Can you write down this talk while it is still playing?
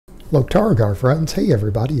Loktargar friends, hey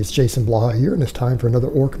everybody, it's Jason Blaha here, and it's time for another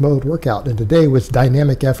Orc Mode workout. And today was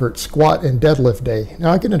Dynamic Effort Squat and Deadlift Day.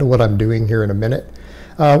 Now I'll get into what I'm doing here in a minute.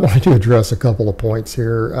 I wanted to address a couple of points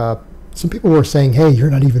here. Some people were saying, hey, you're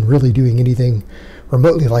not even really doing anything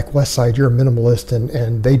remotely like Westside, you're a minimalist,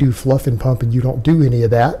 and they do fluff and pump and you don't do any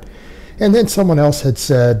of that. And then someone else had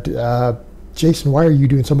said, Jason, why are you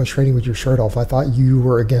doing so much training with your shirt off? I thought you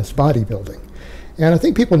were against bodybuilding. And I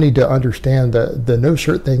think people need to understand that the no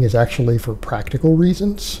shirt thing is actually for practical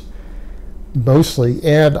reasons, mostly.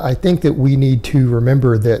 And I think that we need to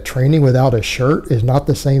remember that training without a shirt is not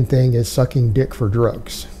the same thing as sucking dick for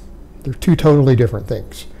drugs. They're two totally different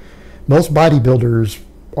things. Most bodybuilders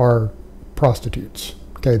are prostitutes.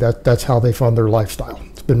 Okay, that's how they fund their lifestyle.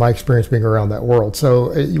 It's been my experience being around that world.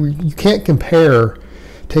 So you can't compare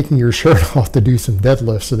taking your shirt off to do some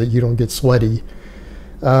deadlifts so that you don't get sweaty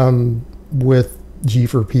with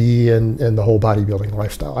G4P and the whole bodybuilding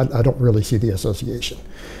lifestyle. I don't really see the association.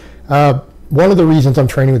 One of the reasons I'm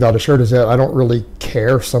training without a shirt is that I don't really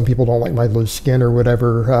care if some people don't like my loose skin or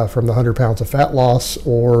whatever from the 100 pounds of fat loss,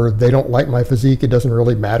 or they don't like my physique. It doesn't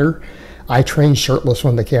really matter. I train shirtless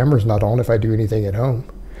when the camera's not on if I do anything at home.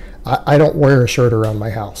 I don't wear a shirt around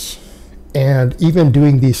my house. And even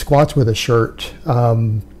doing these squats with a shirt,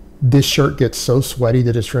 this shirt gets so sweaty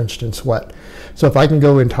that it's drenched in sweat. So if I can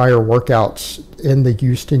go entire workouts in the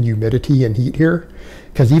Houston humidity and heat here,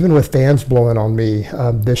 because even with fans blowing on me,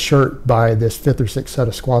 this shirt by this 5th or 6th set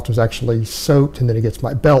of squats was actually soaked, and then it gets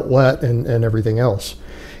my belt wet and everything else.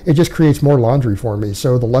 It just creates more laundry for me.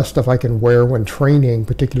 So the less stuff I can wear when training,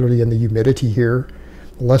 particularly in the humidity here,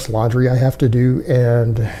 the less laundry I have to do,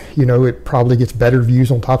 and you know, it probably gets better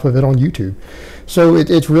views on top of it on YouTube. So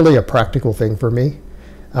it's really a practical thing for me.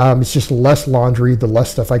 It's just less laundry. The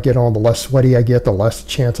less stuff I get on, the less sweaty I get, the less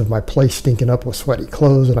chance of my place stinking up with sweaty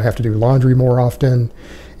clothes, and I have to do laundry more often.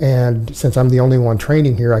 And since I'm the only one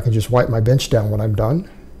training here, I can just wipe my bench down when I'm done,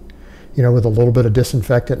 you know, with a little bit of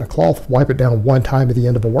disinfectant and a cloth, wipe it down one time at the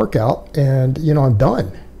end of a workout, and you know, I'm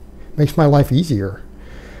done. Makes my life easier.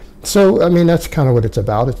 So I mean, that's kind of what it's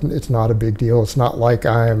about. It's not a big deal. It's not like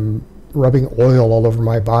I'm rubbing oil all over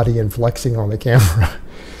my body and flexing on the camera.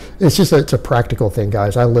 It's just it's a practical thing,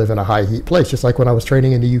 guys. I live in a high heat place. Just like when I was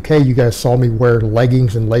training in the UK, you guys saw me wear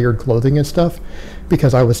leggings and layered clothing and stuff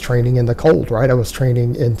because I was training in the cold, right? I was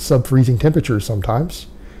training in sub-freezing temperatures sometimes,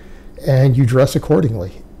 and you dress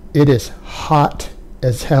accordingly. It is hot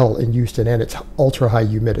as hell in Houston, and it's ultra high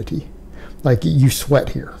humidity. Like, you sweat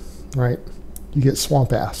here, right? You get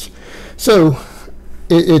swamp ass. So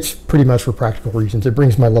it's pretty much for practical reasons. It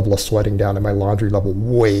brings my level of sweating down and my laundry level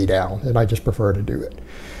way down, and I just prefer to do it.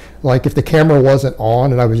 Like, if the camera wasn't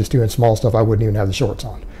on and I was just doing small stuff, I wouldn't even have the shorts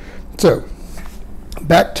on. So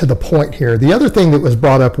back to the point here. The other thing that was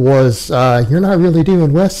brought up was, you're not really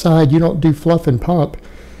doing Westside. You don't do fluff and pump.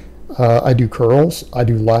 I do curls. I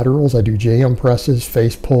do laterals. I do JM presses,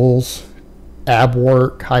 face pulls, ab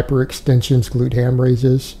work, hyperextensions, glute ham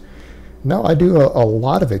raises. No, I do a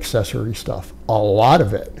lot of accessory stuff. A lot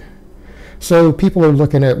of it. So people are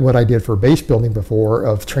looking at what I did for base building before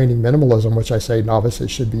of training minimalism, which I say novices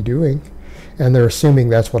should be doing, and they're assuming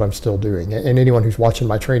that's what I'm still doing. And anyone who's watching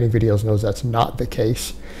my training videos knows that's not the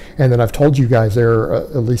case. And then I've told you guys there are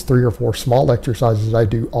at least 3 or 4 small exercises I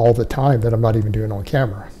do all the time that I'm not even doing on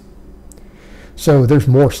camera. So there's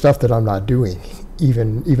more stuff that I'm not doing,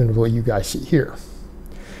 even what you guys see here.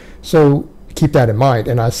 So keep that in mind.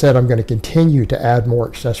 And I said I'm going to continue to add more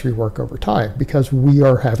accessory work over time because we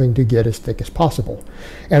are having to get as thick as possible.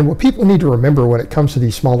 And what people need to remember when it comes to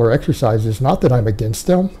these smaller exercises, not that I'm against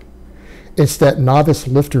them, it's that novice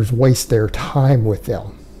lifters waste their time with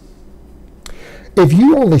them. If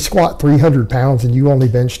you only squat 300 pounds and you only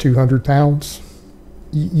bench 200 pounds,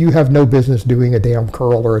 you have no business doing a damn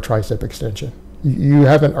curl or a tricep extension. You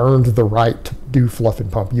haven't earned the right to do fluff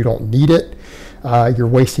and pump. You don't need it. You're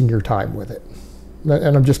wasting your time with it.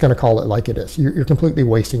 And I'm just going to call it like it is. You're completely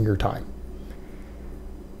wasting your time.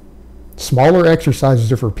 Smaller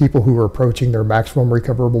exercises are for people who are approaching their maximum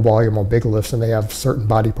recoverable volume on big lifts, and they have certain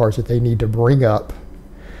body parts that they need to bring up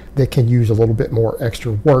that can use a little bit more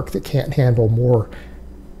extra work, that can't handle more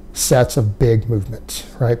sets of big movements,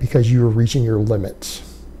 right? Because you are reaching your limits.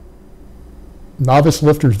 Novice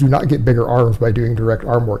lifters do not get bigger arms by doing direct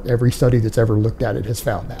arm work. Every study that's ever looked at it has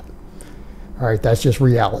found that. All right, that's just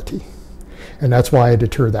reality. And that's why I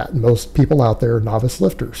deter that. Most people out there are novice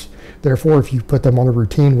lifters. Therefore, if you put them on a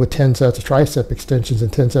routine with 10 sets of tricep extensions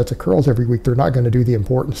and 10 sets of curls every week, they're not going to do the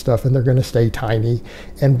important stuff, and they're going to stay tiny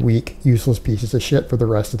and weak, useless pieces of shit for the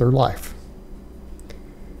rest of their life.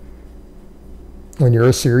 when you're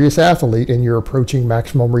a serious athlete and you're approaching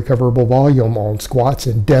maximum recoverable volume on squats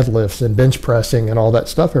and deadlifts and bench pressing and all that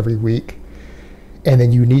stuff every week, and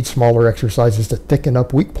then you need smaller exercises to thicken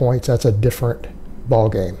up weak points, that's a different ball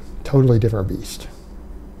game, totally different beast.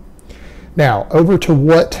 Now, over to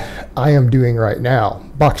what I am doing right now,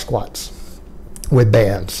 box squats with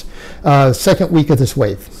bands. Second week of this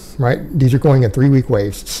wave, right? These are going in 3-week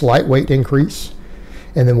waves, slight weight increase,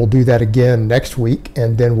 and then we'll do that again next week,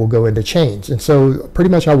 and then we'll go into chains. And so pretty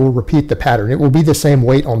much I will repeat the pattern. It will be the same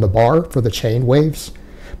weight on the bar for the chain waves,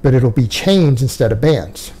 but it'll be chains instead of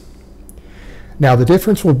bands. Now the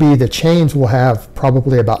difference will be the chains will have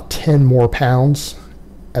probably about 10 more pounds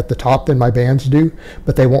at the top than my bands do,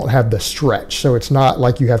 but they won't have the stretch. So it's not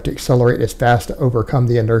like you have to accelerate as fast to overcome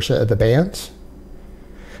the inertia of the bands,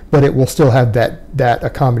 but it will still have that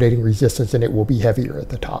accommodating resistance, and it will be heavier at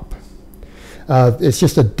the top. It's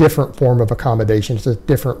just a different form of accommodation. It's a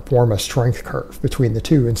different form of strength curve between the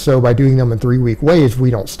two. And so by doing them in 3-week waves, we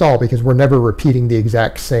don't stall because we're never repeating the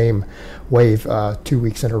exact same wave 2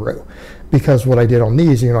 weeks in a row. Because what I did on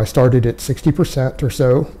these, I started at 60% or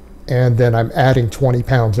so, and then I'm adding 20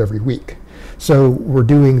 pounds every week. So we're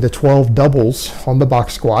doing the 12 doubles on the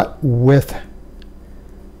box squat with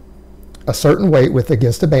a certain weight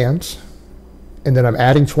against the bands, and then I'm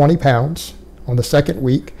adding 20 pounds on the second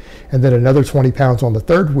week, and then another 20 pounds on the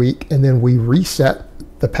third week, and then we reset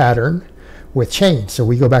the pattern with chains. So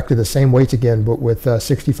we go back to the same weights again, but with a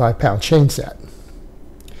 65-pound chain set.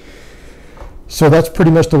 So that's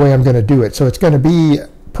pretty much the way I'm going to do it. So it's going to be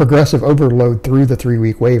progressive overload through the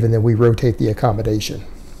 3-week wave, and then we rotate the accommodation.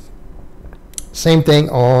 Same thing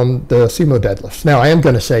on the sumo deadlifts. Now I am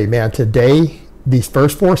going to say, man, today, these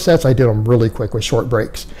first 4 sets, I did them really quick with short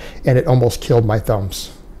breaks, and it almost killed my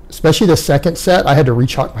thumbs. Especially the second set, I had to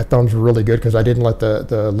re-chalk my thumbs really good because I didn't let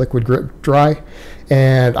the liquid grip dry,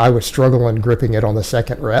 and I was struggling gripping it on the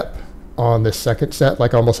second rep on this second set,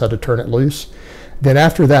 like I almost had to turn it loose. Then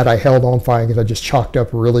after that, I held on fine because I just chalked up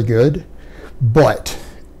really good. But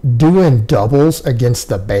doing doubles against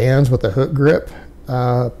the bands with the hook grip,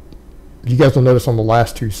 you guys will notice on the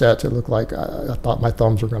last 2 sets, it looked like I thought my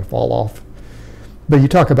thumbs were going to fall off. But you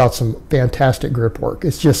talk about some fantastic grip work.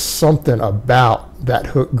 It's just something about that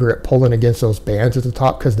hook grip pulling against those bands at the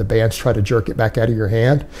top, because the bands try to jerk it back out of your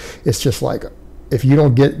hand. It's just like, if you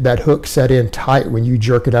don't get that hook set in tight when you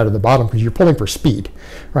jerk it out of the bottom, because you're pulling for speed,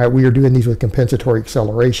 right? We are doing these with compensatory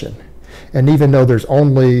acceleration. And even though there's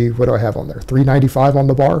only, what do I have on there? 395 on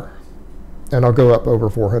the bar, and I'll go up over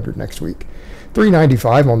 400 next week.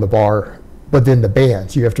 395 on the bar, but then the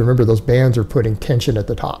bands, you have to remember those bands are putting tension at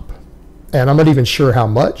the top. And I'm not even sure how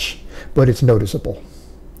much, but it's noticeable.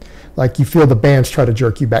 Like you feel the bands try to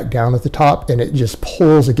jerk you back down at the top, and it just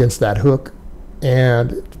pulls against that hook.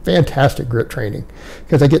 And fantastic grip training,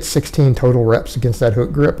 because I get 16 total reps against that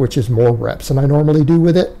hook grip, which is more reps than I normally do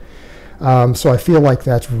with it. So I feel like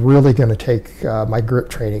that's really going to take my grip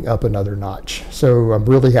training up another notch. So I'm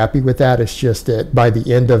really happy with that. It's just that by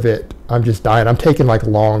the end of it, I'm just dying. I'm taking like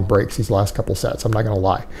long breaks these last couple sets. I'm not going to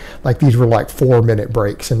lie. Like these were like 4-minute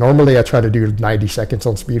breaks. And normally I try to do 90 seconds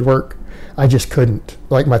on speed work. I just couldn't.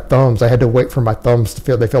 Like my thumbs, I had to wait for my thumbs to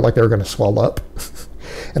feel, they felt like they were going to swell up.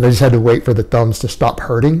 And I just had to wait for the thumbs to stop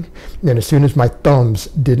hurting. And as soon as my thumbs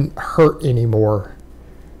didn't hurt anymore,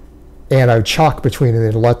 and I would chalk between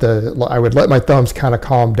it and I would let my thumbs kind of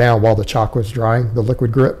calm down while the chalk was drying, the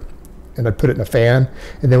liquid grip, and I'd put it in a fan,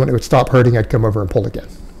 and then when it would stop hurting, I'd come over and pull again.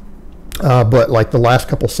 But like the last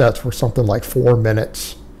couple sets were something like 4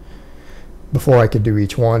 minutes before I could do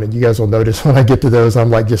each one, and you guys will notice when I get to those, I'm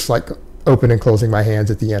like just like open and closing my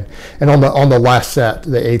hands at the end. And on the last set,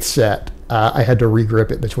 the 8th set, I had to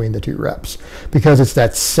re-grip it between the 2 reps, because it's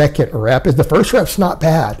that second rep. The first rep's not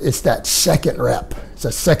bad. It's that second rep. It's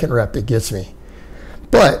that second rep that gets me.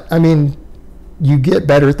 But, I mean, you get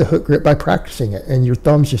better at the hook grip by practicing it, and your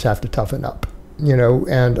thumbs just have to toughen up,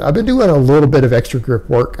 and I've been doing a little bit of extra grip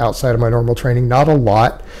work outside of my normal training, not a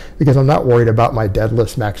lot, because I'm not worried about my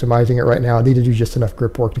deadlifts maximizing it right now. I need to do just enough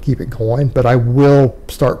grip work to keep it going, but I will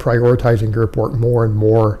start prioritizing grip work more and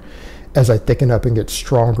more as I thicken up and get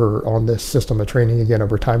stronger on this system of training again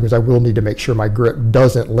over time, because I will need to make sure my grip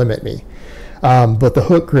doesn't limit me. But the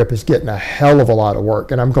hook grip is getting a hell of a lot of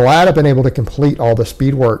work, and I'm glad I've been able to complete all the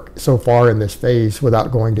speed work so far in this phase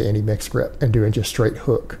without going to any mixed grip and doing just straight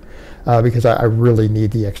hook, because I really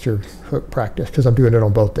need the extra hook practice, because I'm doing it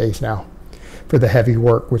on both days now for the heavy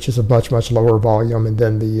work, which is a much lower volume, and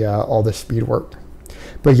then the all the speed work.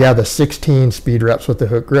 But yeah, the 16 speed reps with the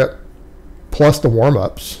hook grip plus the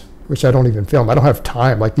warm-ups, which I don't even film. I don't have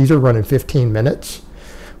time. Like these are running 15 minutes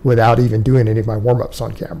without even doing any of my warm-ups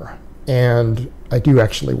on camera. And I do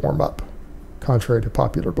actually warm up. contrary to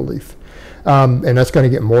popular belief. And that's going to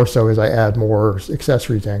get more so as I add more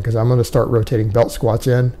accessories in, because I'm going to start rotating belt squats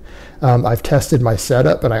in. I've tested my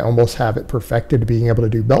setup, and I almost have it perfected to being able to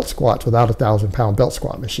do belt squats without a 1,000-pound belt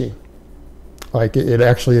squat machine. Like, it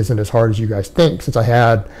actually isn't as hard as you guys think, since I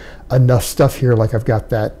had enough stuff here. Like, I've got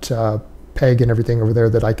that peg and everything over there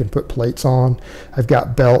that I can put plates on. I've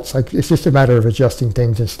got belts. Like, it's just a matter of adjusting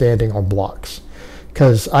things and standing on blocks.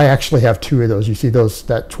 Because I actually have 2 of those. You see those,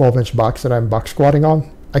 that 12-inch box that I'm box squatting on?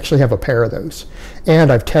 I actually have a pair of those. And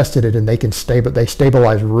I've tested it, and they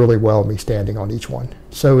stabilize really well me standing on each one.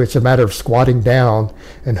 So it's a matter of squatting down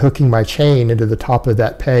and hooking my chain into the top of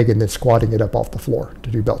that peg and then squatting it up off the floor to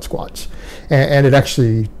do belt squats. And it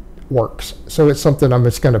actually works. So it's something I'm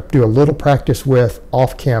just going to do a little practice with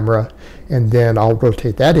off camera, and then I'll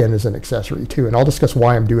rotate that in as an accessory too. And I'll discuss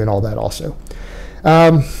why I'm doing all that also.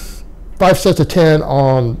 5 sets of 10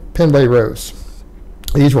 on pin lay rows.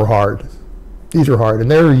 These were hard. These are hard. And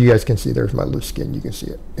there you guys can see there's my loose skin. You can see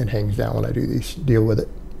it. It hangs down when I do these. Deal with it.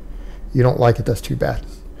 You don't like it, that's too bad.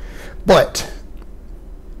 But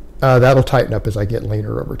that'll tighten up as I get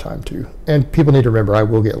leaner over time too. And people need to remember, I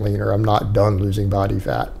will get leaner. I'm not done losing body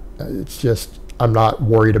fat. It's just, I'm not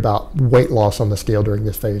worried about weight loss on the scale during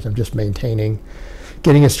this phase. I'm just maintaining,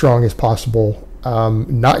 getting as strong as possible,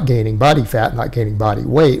 not gaining body fat, not gaining body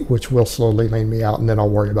weight, which will slowly lean me out, and then I'll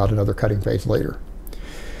worry about another cutting phase later.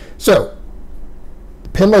 So,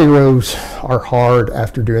 pin lay rows are hard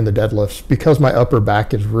after doing the deadlifts because my upper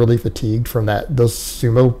back is really fatigued from those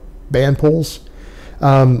sumo band pulls.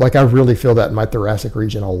 Like, I really feel that in my thoracic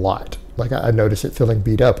region a lot. Like, I notice it feeling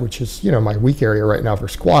beat up, which is, you know, my weak area right now for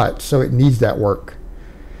squats. So it needs that work.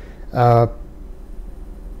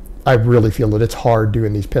 I really feel that it's hard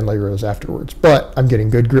doing these pin lay rows afterwards, but I'm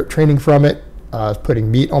getting good grip training from it.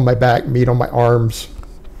 Putting meat on my back, meat on my arms.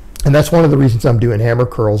 And that's one of the reasons I'm doing hammer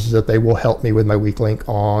curls, is that they will help me with my weak link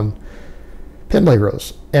on pin lay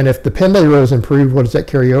rows. And if the pin lay rows improve, what does that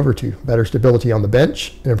carry over to? Better stability on the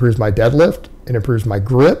bench. It improves my deadlift. It improves my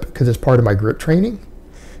grip, because it's part of my grip training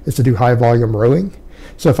is to do high volume rowing.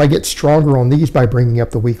 So if I get stronger on these by bringing up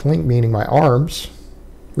the weak link, meaning my arms,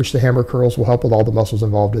 which the hammer curls will help with all the muscles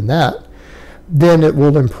involved in that, then it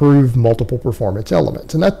will improve multiple performance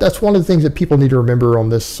elements. And that's one of the things that people need to remember on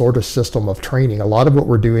this sort of system of training. A lot of what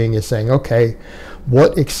we're doing is saying, okay,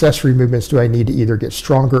 what accessory movements do I need to either get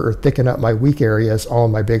stronger or thicken up my weak areas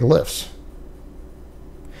on my big lifts?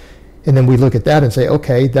 And then we look at that and say,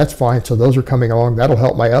 okay, that's fine. So those are coming along. That'll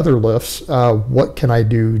help my other lifts. What can I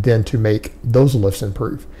do then to make those lifts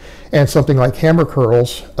improve? And something like hammer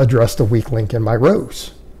curls address the weak link in my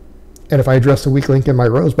rows. And if I address the weak link in my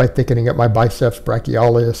rows by thickening up my biceps,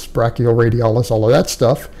 brachialis, brachioradialis, all of that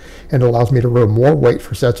stuff, and it allows me to row more weight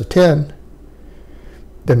for sets of 10,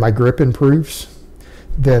 then my grip improves,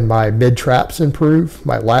 then my mid traps improve,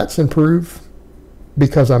 my lats improve,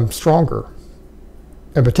 because I'm stronger.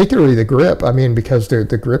 And particularly the grip, I mean, because the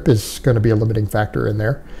grip is going to be a limiting factor in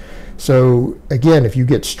there. So again, if you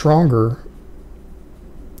get stronger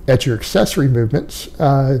at your accessory movements,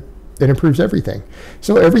 it improves everything.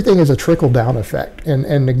 So everything is a trickle-down effect.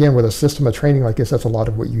 And again, with a system of training like this, that's a lot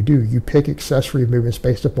of what you do. You pick accessory movements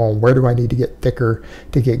based upon where do I need to get thicker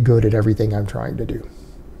to get good at everything I'm trying to do.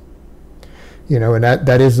 You know, and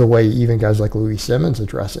that is the way even guys like Louis Simmons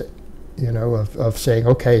address it. You know, of saying,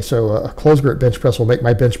 okay, so a closed grip bench press will make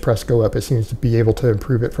my bench press go up. It seems to be able to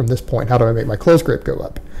improve it from this point. How do I make my closed grip go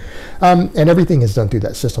up? And everything is done through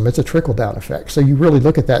that system. It's a trickle-down effect. So you really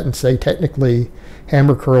look at that and say, technically,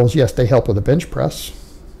 hammer curls, yes, they help with the bench press.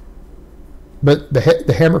 But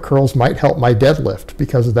the hammer curls might help my deadlift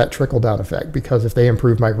because of that trickle-down effect. Because if they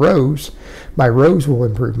improve my rows will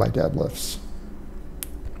improve my deadlifts.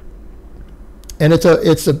 And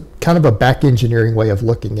it's a kind of a back engineering way of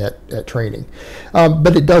looking at training.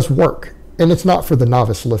 But it does work. And it's not for the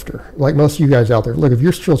novice lifter. Like most of you guys out there, look, if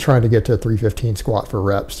you're still trying to get to a 315 squat for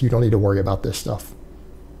reps, you don't need to worry about this stuff,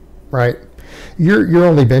 right? You're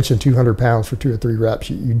only benching 200 pounds for 2 or 3 reps.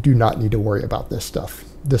 You do not need to worry about this stuff.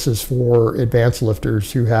 This is for advanced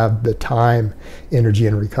lifters who have the time, energy,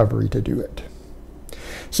 and recovery to do it.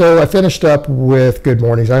 So I finished up with good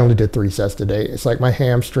mornings. I only did 3 sets today. It's like my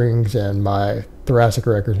hamstrings and my thoracic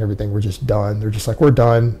records and everything were just done. They're just like, we're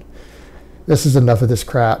done. This is enough of this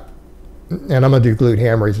crap. And I'm going to do glute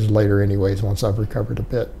ham raises later anyways once I've recovered a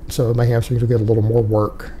bit. So my hamstrings will get a little more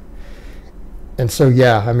work. And so,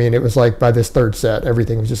 yeah, I mean, it was like by this 3rd set,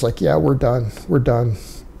 everything was just like, yeah, we're done. We're done.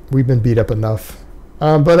 We've been beat up enough.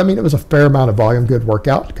 But, I mean, it was a fair amount of volume, good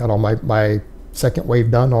workout. Got all my second wave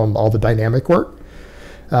done on all the dynamic work.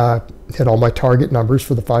 Hit all my target numbers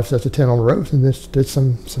for the 5 sets of 10 on rows, and this did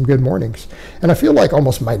some good mornings. And I feel like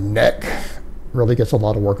almost my neck really gets a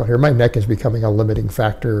lot of work on here. My neck is becoming a limiting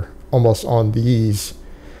factor almost on these.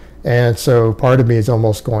 And so part of me is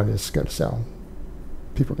almost going, it's going to sound,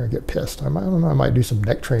 people are going to get pissed. I don't know, I might do some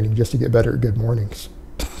neck training just to get better at good mornings.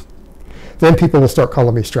 Then people will start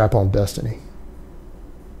calling me strap-on destiny.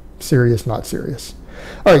 Serious, not serious.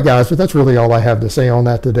 All right, guys, but that's really all I have to say on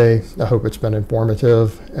that today. I hope it's been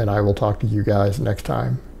informative, and I will talk to you guys next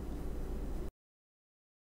time.